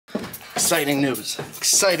Exciting news.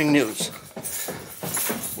 Exciting news.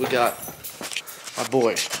 We got my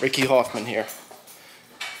boy, Ricky Hofmann here.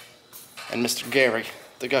 And Mr. Gary.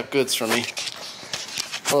 They got goods for me.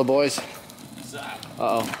 Hello, boys.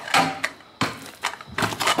 Uh-oh.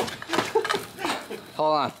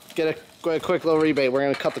 Hold on. Get a quick little rebate. We're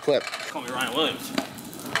going to cut the clip. Call me Ryan Williams.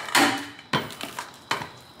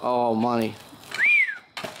 Oh, money.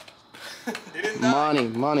 Money,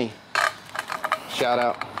 money. Shout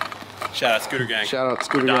out. Shout out Scooter Gang. Shout out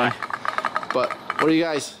Scooter Gang. But what do you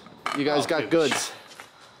guys? You guys got goods.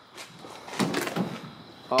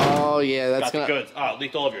 Oh yeah, that's got the goods. Oh, it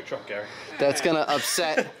leaked all over your truck, Gary. That's gonna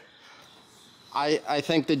upset. I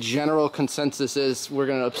think the general consensus is we're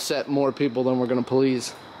gonna upset more people than we're gonna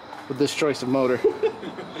please with this choice of motor.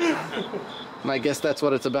 And I guess that's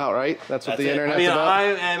what it's about, right? That's what the internet's about. I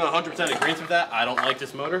am 100% agreement with that. I don't like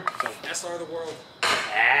this motor. So SR the world.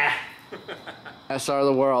 SR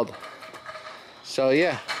the world. So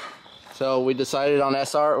yeah. So we decided on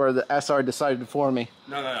SR, or the SR decided for me.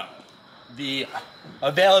 No. The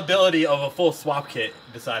availability of a full swap kit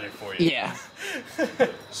decided for you. Yeah.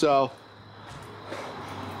 So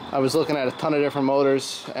I was looking at a ton of different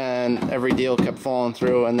motors and every deal kept falling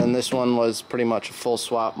through, and then this one was pretty much a full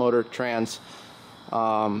swap motor, trans,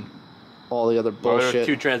 all the other bullshit. Motor,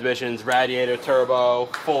 2 transmissions, radiator, turbo,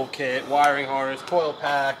 full kit, wiring harness, coil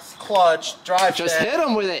packs, clutch, drive Just shaft. hit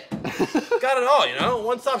them with it. Got it all, you know?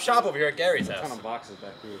 One-stop shop over here at Gary's house. Ton of boxes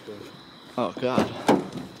back here too. Oh god.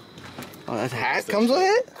 Oh, that hat comes with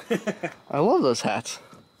it? I love those hats.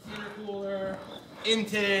 Intercooler,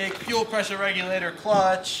 intake, fuel pressure regulator,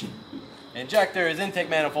 clutch, injectors, intake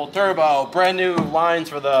manifold, turbo, brand new lines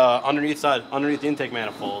for the underneath the intake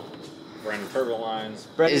manifold. Brand new turbo lines.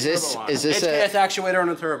 Is this HKS actuator on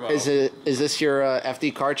the turbo. Is this your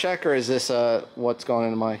FD car check, or is this what's going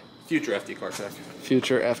into my future FD car check?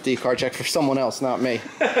 Future FD car check for someone else, not me.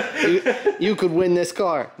 you could win this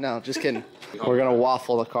car. No, just kidding. We're gonna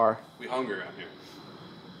waffle the car. We hungry around here.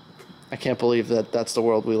 I can't believe that's the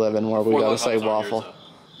world we live in, where we gotta say waffle.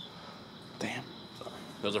 Damn. Sorry.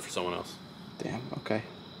 Those are for someone else. Damn. Okay.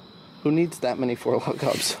 Who needs that many 4-lug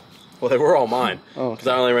hubs? Well, they were all mine. Oh. Because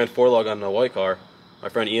I only ran 4-lug on the white car. My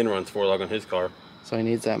friend Ian runs 4-lug on his car. So he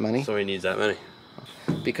needs that many? So he needs that many.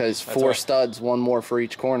 Because that's 4 studs, 1 more for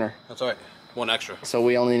each corner. That's all right. 1 extra. So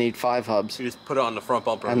we only need 5 hubs. You just put it on the front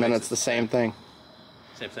bumper. And then it's the same thing.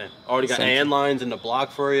 Same. Already got AN lines in the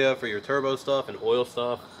block for you, for your turbo stuff and oil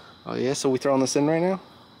stuff. Oh yeah, so we throwing this in right now?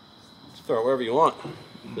 Just throw it wherever you want.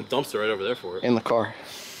 The dumpster right over there for it. In the car.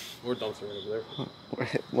 Or dumpster right over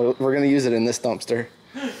there. We're gonna use it in this dumpster.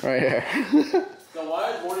 Right here. So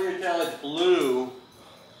why is one of your taillights blue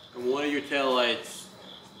and one of your taillights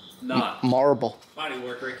not? Marble. Body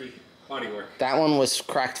work, Ricky. Body work. That one was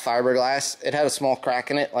cracked fiberglass. It had a small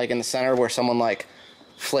crack in it, like in the center where someone like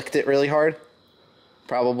flicked it really hard.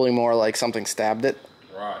 Probably more like something stabbed it.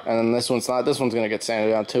 Right. And then this one's not. This one's gonna get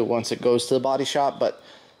sanded down too once it goes to the body shop. But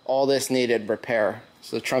all this needed repair.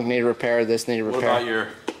 So the trunk needed repair. This needed repair. What about your?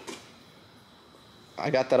 I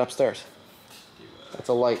got that upstairs. That's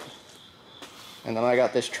a light. And then I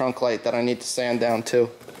got this trunk light that I need to sand down too.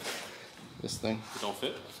 This thing. It don't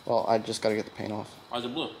fit? Well, I just gotta get the paint off. Why is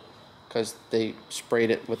it blue? Because they sprayed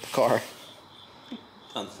it with the car.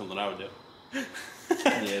 Sounds like something I would do.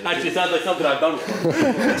 Actually, it sounds like something I've done before.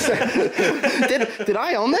 Did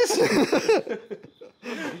I own this? Did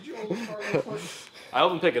you own the car real quick? I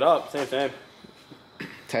helped him pick it up. Same.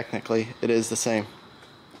 Technically, it is the same.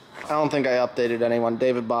 I don't think I updated anyone.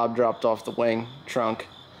 David Bob dropped off the wing, trunk,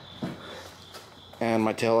 and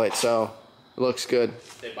my taillight, so it looks good.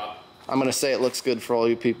 Hey, Bob. I'm going to say it looks good for all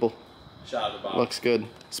you people. Shout out to Bob. Looks good.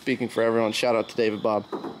 Speaking for everyone, shout out to David Bob.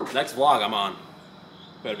 Next vlog I'm on.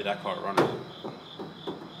 Better be that car running.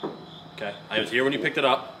 Okay. I was here when you picked it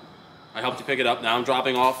up. I helped you pick it up. Now I'm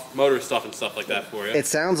dropping off motor stuff and stuff like that for you. It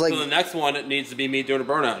sounds like... So the next one, it needs to be me doing a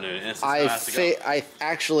burnout in it. I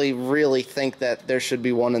actually really think that there should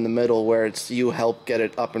be one in the middle where it's you help get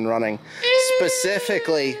it up and running.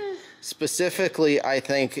 Specifically, I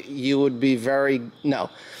think you would be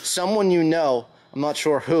someone you know, I'm not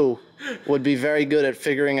sure who, would be very good at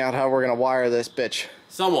figuring out how we're going to wire this bitch.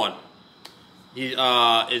 Someone. He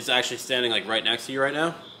is actually standing like right next to you right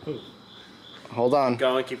now. Hold on.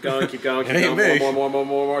 Keep going. Me.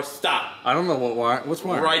 More. Stop. I don't know what wire. What's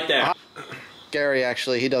wire? Right there. Gary,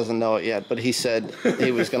 actually, he doesn't know it yet, but he said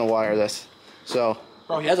he was going to wire this. So.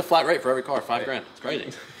 Bro, he has a flat rate for every car, $5 grand. It's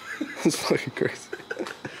crazy. It's fucking crazy.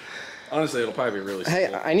 Honestly, it'll probably be really Hey,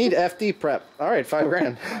 simple. I need FD prep. All right, $5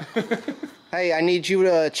 grand. Hey, I need you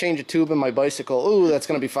to change a tube in my bicycle. Ooh, that's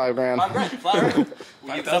gonna be $5 grand. $5 grand, flat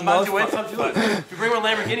rate. Sometimes you win, sometimes you lose. If you bring him a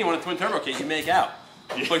Lamborghini, you want a twin turbo kit, you make out.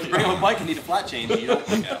 But if you bring him a bike and need a flat change, you don't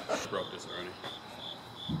make out. Broke this already.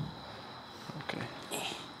 Okay.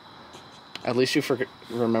 At least you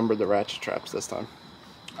remembered the ratchet traps this time.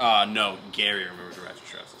 No, Gary remembers the ratchet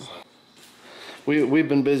traps this time. We've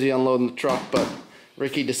been busy unloading the truck, but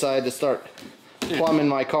Ricky decided to start plumbing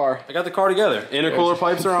my car. I got the car together. Intercooler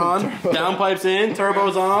pipes are on, down pipes in,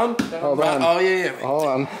 turbo's on. Hold on. Oh yeah. Hold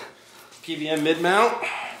on. PBM mid mount.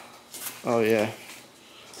 Oh yeah.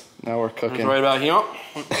 Now we're cooking. Right about here.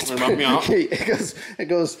 Right about here. It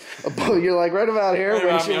goes. You're like right about here.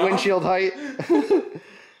 Right windshield height. This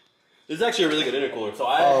is actually a really good intercooler. So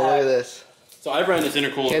look at this. So I ran this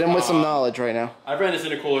intercooler. Hit him with some knowledge right now. I ran this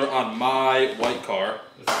intercooler on my white car.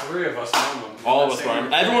 There's 3 of us on them. All of us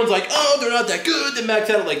run. Everyone's like, oh, they're not that good. They max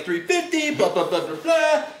out at like 350. Blah blah blah blah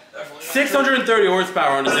blah. 630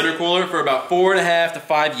 horsepower on this intercooler for about 4.5 to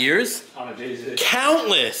 5 years. On a daisy.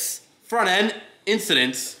 Countless front end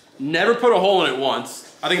incidents. Never put a hole in it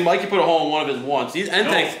once. I think Mikey put a hole in one of his once. These end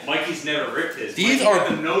tanks. Mikey's never ripped his. These Mikey are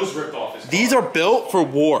had the nose ripped off his car. These are built for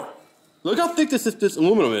war. Look how thick this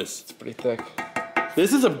aluminum is. It's pretty thick.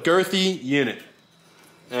 This is a girthy unit,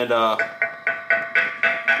 and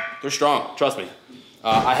they're strong. Trust me.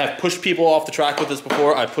 I have pushed people off the track with this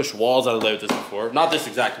before. I pushed walls out of the way with this before. Not this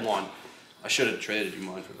exact one. I should have traded you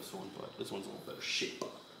mine for this one, but this one's a little better shape.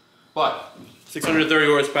 But 630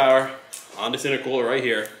 horsepower on this intercooler right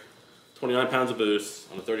here. 29 pounds of boost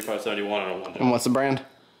on a 3571 on a 1. And what's the brand?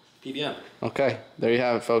 PBM. Okay, there you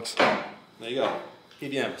have it, folks. There you go.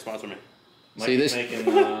 PBM, sponsor me. See this? Making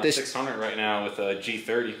this 600 right now with a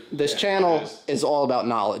G30. This channel is all about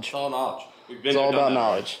knowledge. It's all knowledge. We've been It's there, all done about that.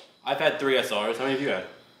 knowledge. I've had 3 SRs. How many have you had?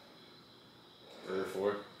 3 or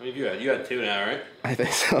 4. How many have you had? You had 2 now, right? I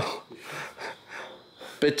think so.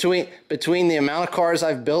 Between the amount of cars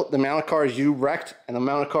I've built, the amount of cars you wrecked, and the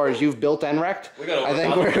amount of cars you've built and wrecked, We got I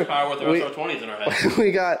think over 1,000 horsepower with our SR20s in our head.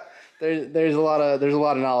 we got there's a lot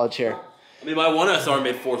of knowledge here. I mean, my one SR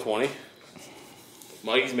made 420.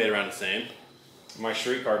 Mikey's made around the same. My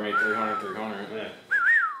street car made 300. Yeah.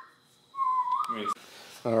 I mean,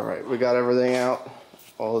 All right, we got everything out.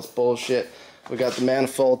 All this bullshit. We got the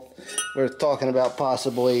manifold. We're talking about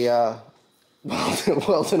possibly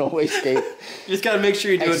welding a wastegate. You just gotta make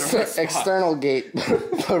sure you do it in the right spot. External gate.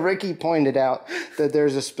 But Ricky pointed out that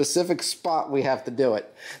there's a specific spot we have to do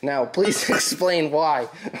it. Now, please explain why.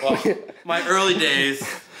 Well, my early days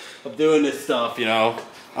of doing this stuff, you know,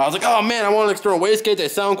 I was like, oh man, I want an external wastegate. They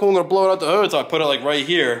sound cool. I'm gonna blow it out the hood, so I put it like right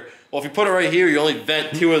here. Well, if you put it right here, you only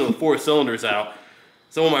vent 2 of the 4 cylinders out.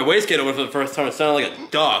 So when my wastegate opened for the first time, it sounded like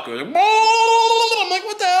a duck. It was like, I'm like,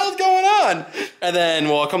 what the hell is going on? And then,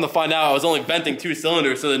 well, come to find out, I was only venting 2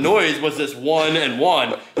 cylinders, so the noise was just 1 and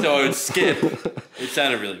 1, so it would skip. It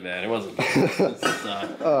sounded really bad. It wasn't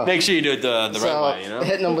good. Make sure you do it the right way, you know?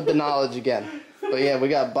 Hitting them with the knowledge again. But yeah, we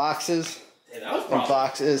got boxes Yeah, that was and probably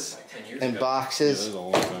boxes like 10 years and ago. boxes this is a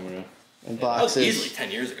long time ago. and That was boxes easily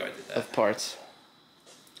 10 years ago I did that. of parts.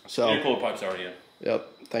 So, Intercooler pipe's already in. yep.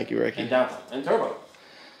 Thank you, Ricky. And down and turbo.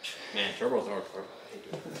 Man, turbo's hard for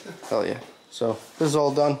Hell yeah. So, this is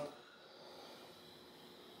all done.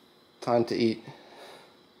 Time to eat.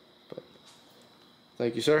 But,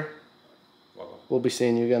 thank you, sir. Welcome. We'll be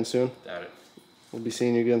seeing you again soon. Doubt it. We'll be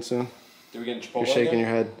seeing you again soon. Did we get Chipotle? You're shaking again? your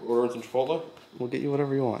head. Ordering some Chipotle? We'll get you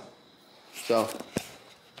whatever you want. So,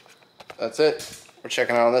 that's it. We're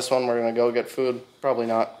checking out on this one. We're going to go get food. Probably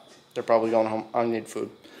not. They're probably going home. I need food.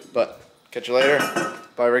 But, catch you later.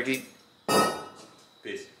 Bye, Ricky.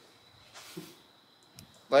 Peace.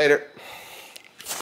 Later.